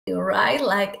right?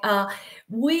 Like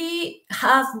we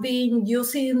have been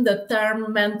using the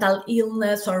term mental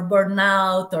illness or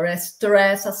burnout or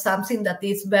stress as something that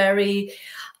is very,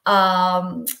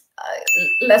 let's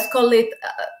call it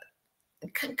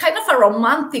kind of a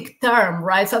romantic term,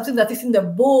 right? Something that is in the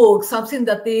book, something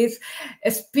that is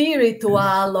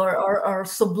spiritual or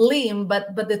sublime.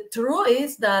 But the truth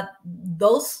is that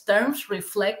those terms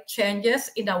reflect changes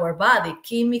in our body,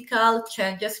 chemical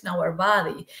changes in our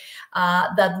body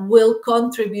that will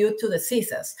contribute to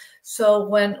diseases. So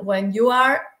when you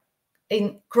are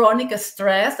in chronic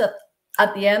stress, that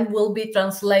at the end will be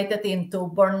translated into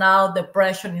burnout,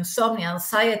 depression, insomnia,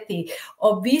 anxiety,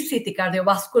 obesity,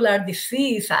 cardiovascular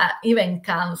disease, even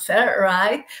cancer,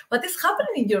 right? What is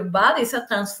happening in your body is a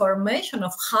transformation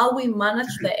of how we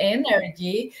manage the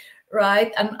energy,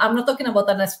 right? And I'm not talking about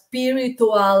a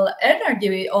spiritual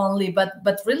energy only,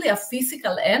 but really a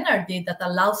physical energy that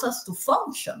allows us to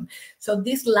function. So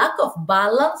this lack of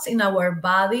balance in our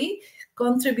body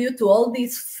contribute to all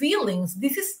these feelings.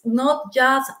 This is not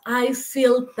just I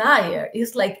feel tired.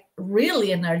 It's like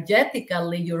really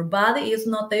energetically your body is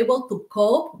not able to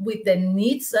cope with the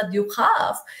needs that you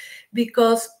have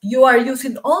because you are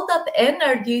using all that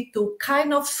energy to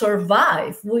kind of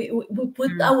survive. We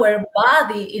put our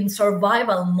body in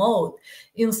survival mode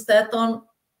instead on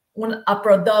a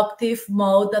productive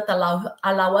mode that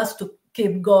allow us to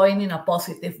keep going in a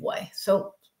positive way.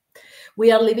 So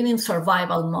we are living in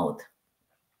survival mode.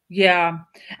 Yeah.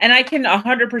 And I can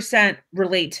 100%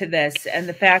 relate to this and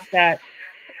the fact that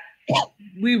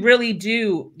we really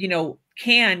do,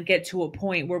 can get to a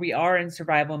point where we are in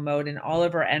survival mode and all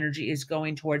of our energy is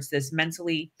going towards this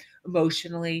mentally,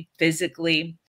 emotionally, physically.